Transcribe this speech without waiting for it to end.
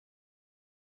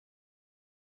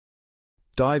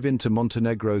Dive into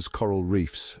Montenegro's coral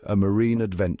reefs, a marine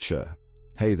adventure.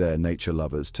 Hey there, nature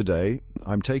lovers. Today,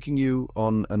 I'm taking you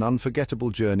on an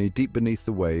unforgettable journey deep beneath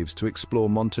the waves to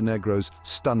explore Montenegro's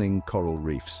stunning coral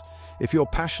reefs. If you're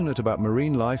passionate about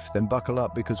marine life, then buckle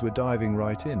up because we're diving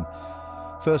right in.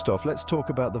 First off, let's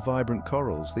talk about the vibrant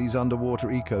corals. These underwater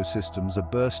ecosystems are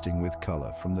bursting with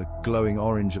color, from the glowing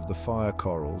orange of the fire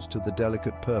corals to the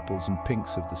delicate purples and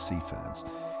pinks of the sea fans.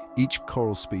 Each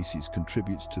coral species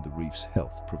contributes to the reef's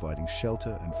health, providing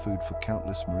shelter and food for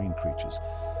countless marine creatures.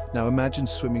 Now imagine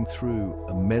swimming through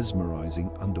a mesmerizing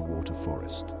underwater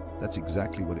forest. That's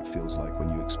exactly what it feels like when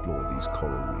you explore these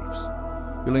coral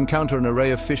reefs. You'll encounter an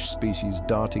array of fish species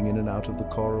darting in and out of the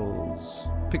corals.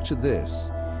 Picture this: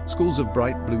 schools of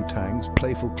bright blue tangs,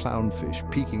 playful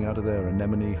clownfish peeking out of their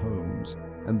anemone homes,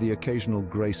 and the occasional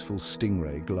graceful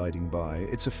stingray gliding by.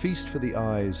 It's a feast for the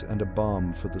eyes and a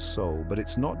balm for the soul, but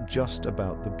it's not just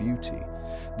about the beauty.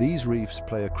 These reefs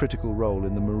play a critical role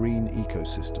in the marine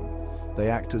ecosystem. They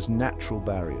act as natural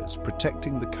barriers,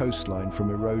 protecting the coastline from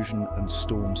erosion and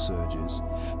storm surges.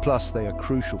 Plus, they are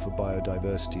crucial for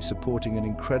biodiversity, supporting an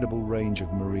incredible range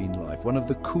of marine life. One of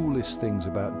the coolest things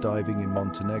about diving in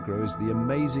Montenegro is the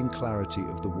amazing clarity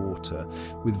of the water.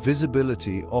 With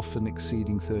visibility often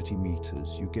exceeding 30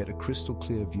 meters, you get a crystal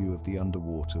clear view of the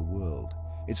underwater world.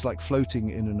 It's like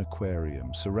floating in an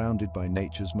aquarium, surrounded by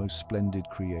nature's most splendid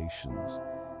creations.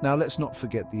 Now, let's not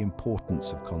forget the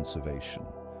importance of conservation.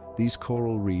 These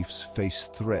coral reefs face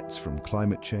threats from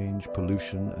climate change,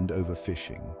 pollution, and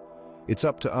overfishing. It's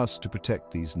up to us to protect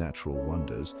these natural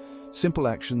wonders. Simple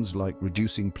actions like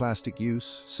reducing plastic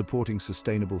use, supporting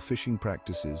sustainable fishing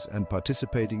practices, and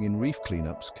participating in reef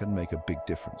cleanups can make a big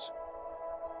difference.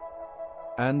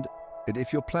 And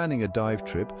if you're planning a dive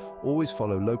trip, always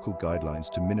follow local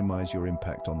guidelines to minimize your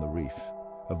impact on the reef.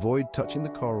 Avoid touching the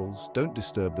corals, don't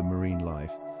disturb the marine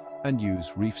life, and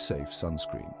use reef-safe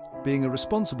sunscreen. Being a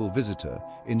responsible visitor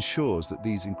ensures that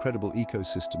these incredible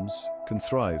ecosystems can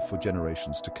thrive for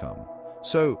generations to come.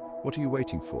 So, what are you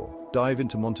waiting for? Dive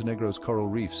into Montenegro's coral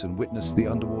reefs and witness the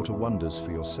underwater wonders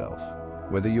for yourself.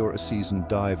 Whether you're a seasoned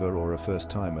diver or a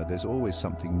first-timer, there's always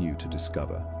something new to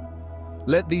discover.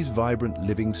 Let these vibrant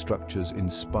living structures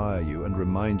inspire you and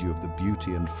remind you of the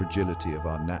beauty and fragility of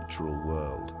our natural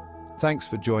world. Thanks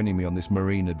for joining me on this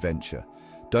marine adventure.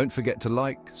 Don't forget to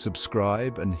like,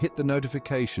 subscribe, and hit the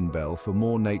notification bell for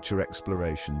more nature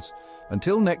explorations.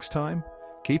 Until next time,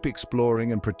 keep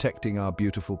exploring and protecting our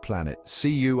beautiful planet.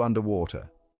 See you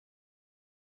underwater.